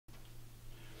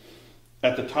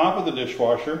At the top of the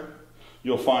dishwasher,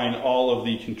 you'll find all of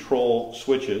the control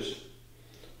switches.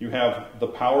 You have the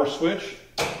power switch,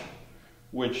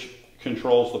 which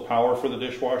controls the power for the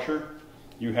dishwasher.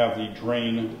 You have the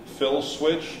drain fill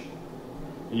switch,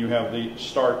 and you have the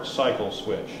start cycle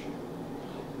switch.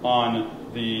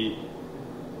 On the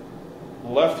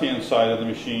left-hand side of the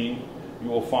machine, you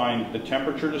will find the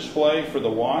temperature display for the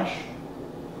wash,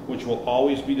 which will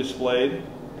always be displayed,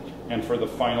 and for the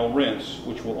final rinse,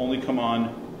 which will only come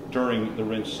on during the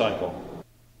rinse cycle.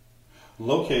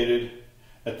 Located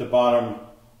at the bottom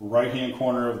right-hand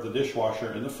corner of the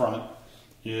dishwasher in the front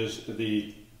is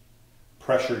the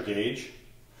pressure gauge,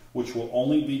 which will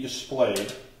only be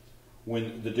displayed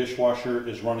when the dishwasher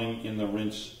is running in the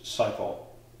rinse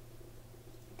cycle.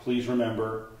 Please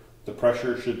remember, the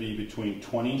pressure should be between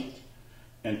 20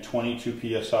 and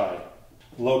 22 psi.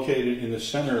 Located in the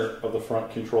center of the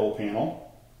front control panel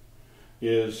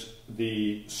is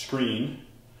the screen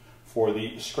for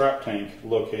the scrap tank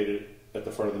located at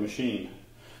the front of the machine.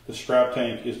 The scrap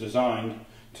tank is designed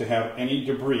to have any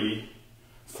debris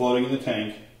floating in the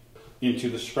tank into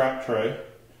the scrap tray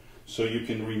so you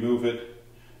can remove it,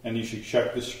 and you should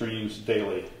check the screens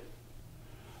daily.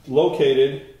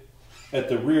 Located at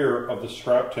the rear of the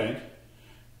scrap tank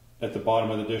at the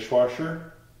bottom of the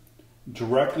dishwasher,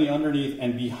 directly underneath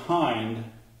and behind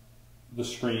the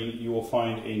screen, you will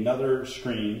find another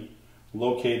screen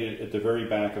located at the very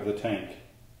back of the tank.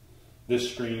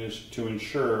 This screen is to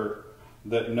ensure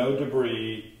that no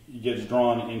debris gets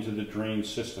drawn into the drain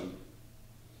system.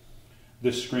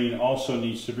 This screen also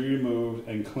needs to be removed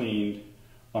and cleaned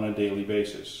on a daily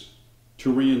basis.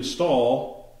 To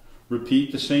reinstall,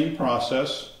 repeat the same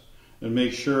process and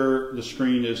make sure the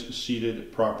screen is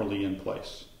seated properly in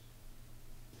place.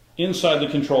 Inside the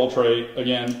control tray,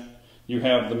 again, you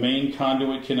have the main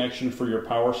conduit connection for your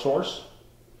power source.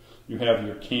 You have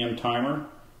your cam timer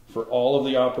for all of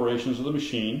the operations of the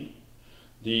machine,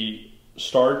 the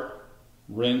start,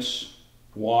 rinse,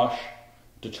 wash,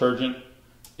 detergent,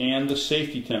 and the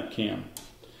safety temp cam.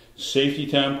 Safety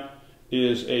temp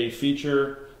is a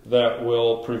feature that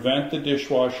will prevent the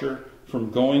dishwasher from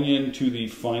going into the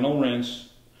final rinse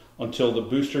until the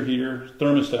booster heater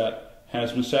thermostat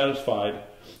has been satisfied,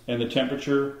 and the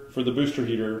temperature for the booster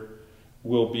heater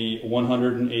will be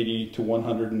 180 to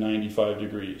 195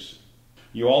 degrees.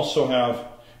 You also have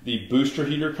the booster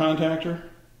heater contactor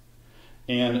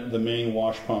and the main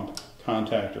wash pump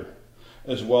contactor,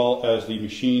 as well as the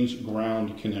machine's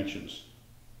ground connections.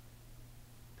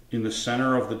 In the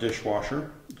center of the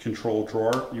dishwasher control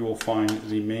drawer, you will find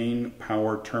the main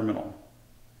power terminal.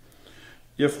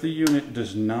 If the unit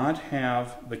does not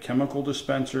have the chemical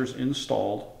dispensers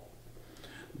installed,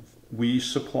 we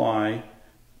supply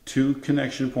 2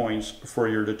 connection points for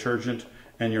your detergent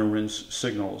and your rinse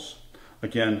signals.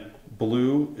 Again,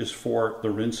 blue is for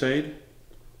the rinse aid,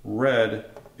 red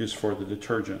is for the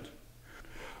detergent.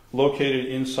 Located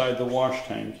inside the wash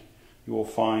tank, you will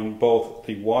find both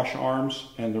the wash arms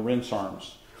and the rinse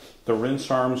arms. The rinse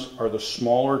arms are the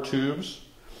smaller tubes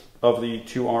of the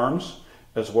 2 arms,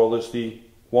 as well as the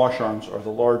wash arms are the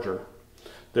larger.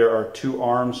 There are 2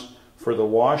 arms for the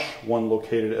wash, one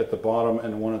located at the bottom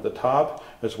and one at the top,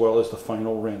 as well as the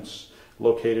final rinse,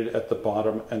 located at the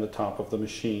bottom and the top of the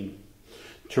machine.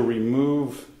 To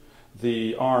remove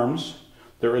the arms,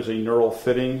 there is a knurled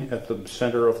fitting at the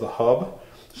center of the hub.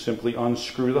 Simply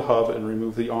unscrew the hub and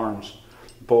remove the arms,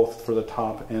 both for the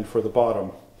top and for the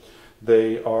bottom.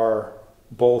 They are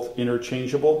both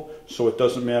interchangeable, so it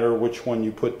doesn't matter which one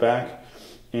you put back,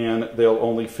 and they'll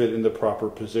only fit in the proper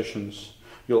positions.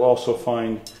 You'll also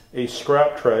find a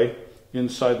scrap tray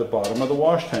inside the bottom of the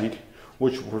wash tank,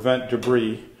 which will prevent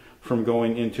debris from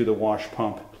going into the wash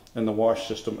pump and the wash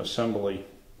system assembly.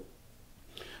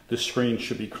 This screen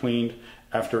should be cleaned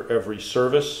after every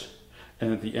service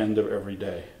and at the end of every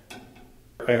day.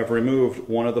 I have removed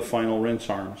one of the final rinse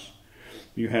arms.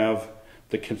 You have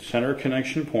the center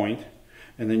connection point,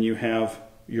 and then you have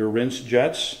your rinse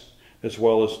jets as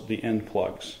well as the end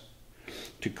plugs.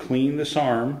 To clean this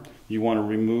arm, you want to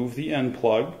remove the end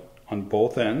plug on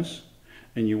both ends,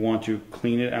 and you want to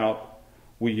clean it out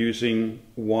using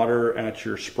water at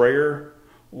your sprayer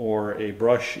or a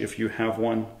brush if you have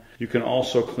one. You can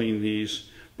also clean these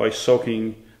by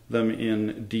soaking them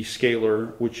in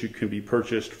descaler, which you can be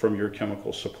purchased from your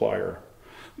chemical supplier.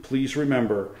 Please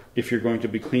remember, if you're going to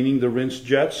be cleaning the rinse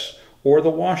jets or the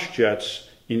wash jets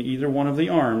in either one of the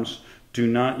arms, do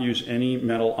not use any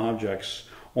metal objects.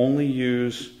 Only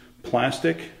use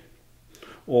plastic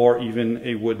or even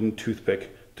a wooden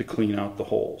toothpick to clean out the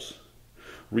holes.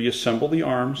 Reassemble the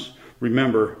arms.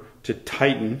 Remember to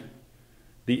tighten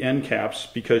the end caps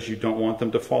because you don't want them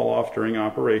to fall off during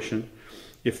operation.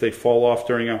 If they fall off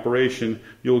during operation,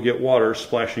 you'll get water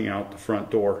splashing out the front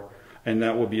door, and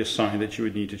that will be a sign that you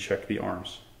would need to check the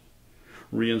arms.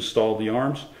 Reinstall the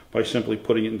arms by simply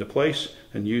putting it into place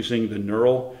and using the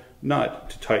knurl nut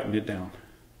to tighten it down.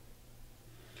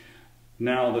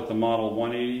 Now that the Model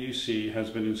 180 UC has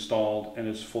been installed and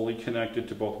is fully connected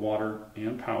to both water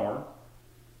and power,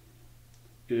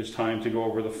 it is time to go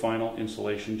over the final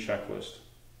installation checklist.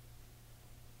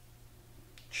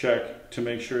 Check to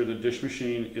make sure the dish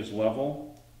machine is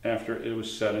level after it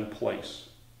was set in place.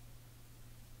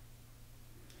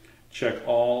 Check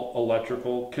all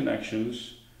electrical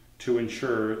connections to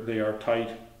ensure they are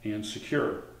tight and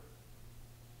secure.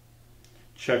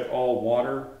 Check all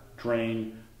water,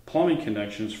 drain, plumbing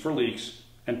connections for leaks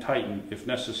and tighten if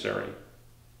necessary.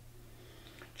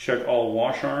 Check all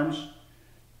wash arms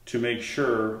to make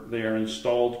sure they are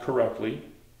installed correctly.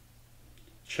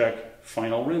 Check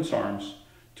final rinse arms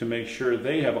to make sure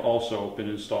they have also been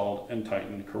installed and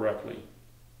tightened correctly.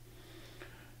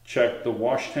 Check the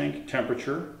wash tank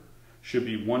temperature should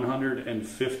be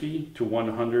 150 to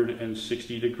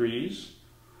 160 degrees.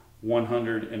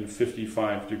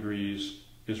 155 degrees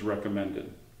is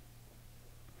recommended.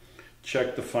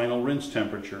 Check the final rinse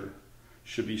temperature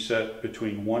should be set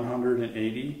between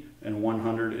 180 and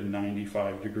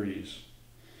 195 degrees.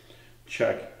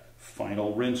 Check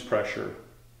final rinse pressure.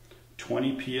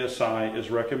 20 psi is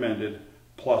recommended,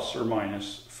 plus or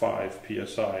minus 5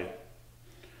 psi.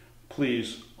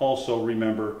 Please also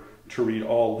remember to read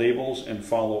all labels and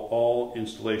follow all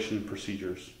installation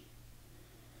procedures.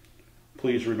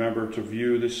 Please remember to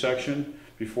view this section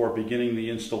before beginning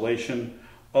the installation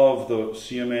of the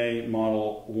CMA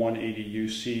Model 180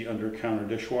 UC under-counter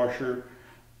dishwasher.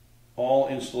 All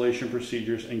installation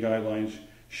procedures and guidelines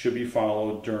should be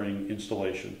followed during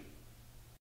installation.